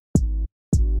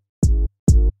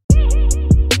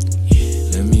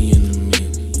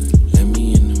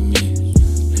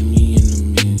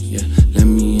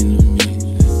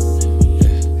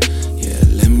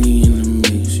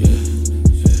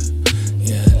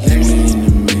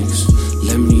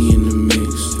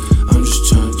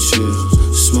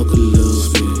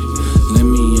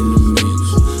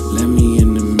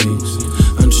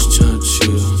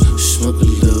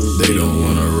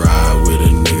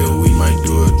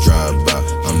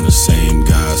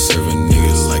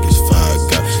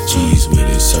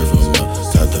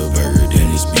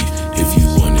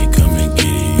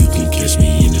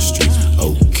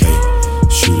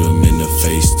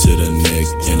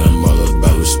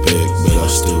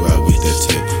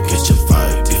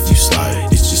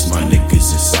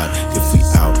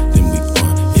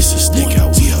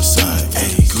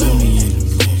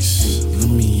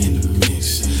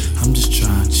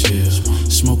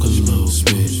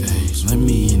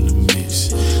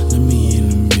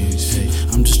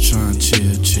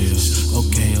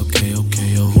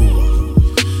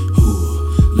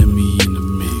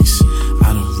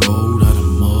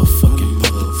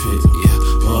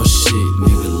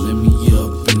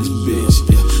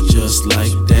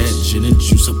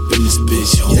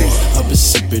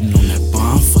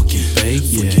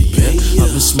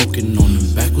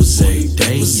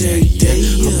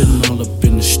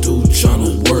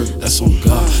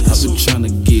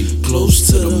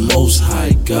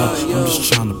God, I'm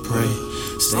just tryna pray.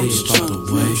 Stay about the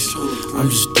ways. I'm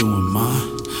just doing my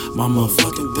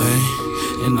motherfucking thing.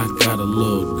 And I got a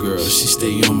little girl, she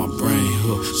stay on my brain,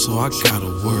 so I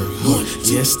gotta work,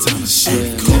 yeah, it's time to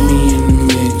shift. Let me in the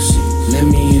mix, let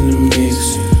me in the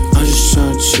mix. I'm just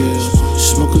tryna chill,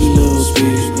 smoke a little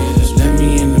bit. Let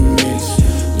me in the mix,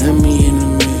 let me in the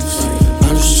mix.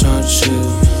 I'm just tryna chill,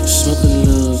 smoke a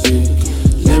little bit.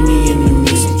 Let me in the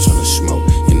mix, I'm tryna smoke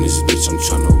in this bitch. I'm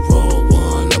tryna roll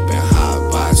one up and high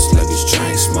by sluggish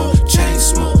chain smoke.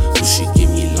 Ooh, she give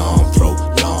me long throat.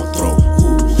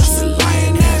 Ooh, she a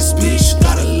lion ass bitch,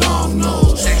 got a long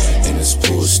nose, and it's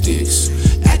pool sticks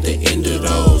at the end of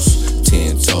those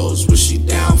 10 toes. What she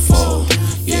down for?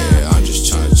 Yeah, I'm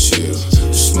just tryna chill,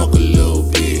 smoke a little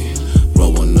bit,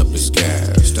 rolling up his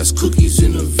gas. That's cookies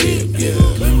in the VIP. Yeah.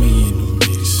 Let me in the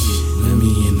mix, let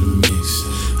me in the mix.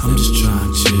 I'm just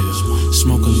tryna chill,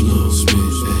 smoke a little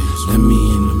bit. Let me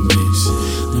in the mix,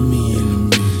 let me in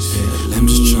the mix. I'm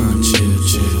just tryna chill.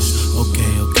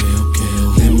 Okay.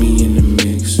 Let me in the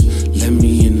mix, let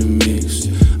me in the mix.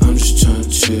 I'm just tryna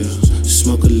chill,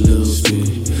 smoke a little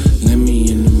bit. Let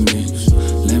me in the mix,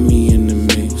 let me in the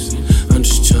mix. I'm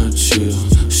just tryna chill,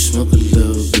 smoke a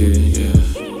little bit, yeah.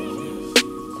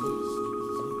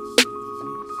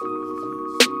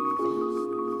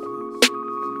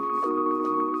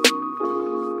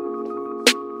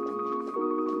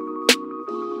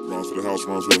 Runs for the house,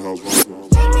 runs for the house, runs for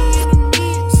the house.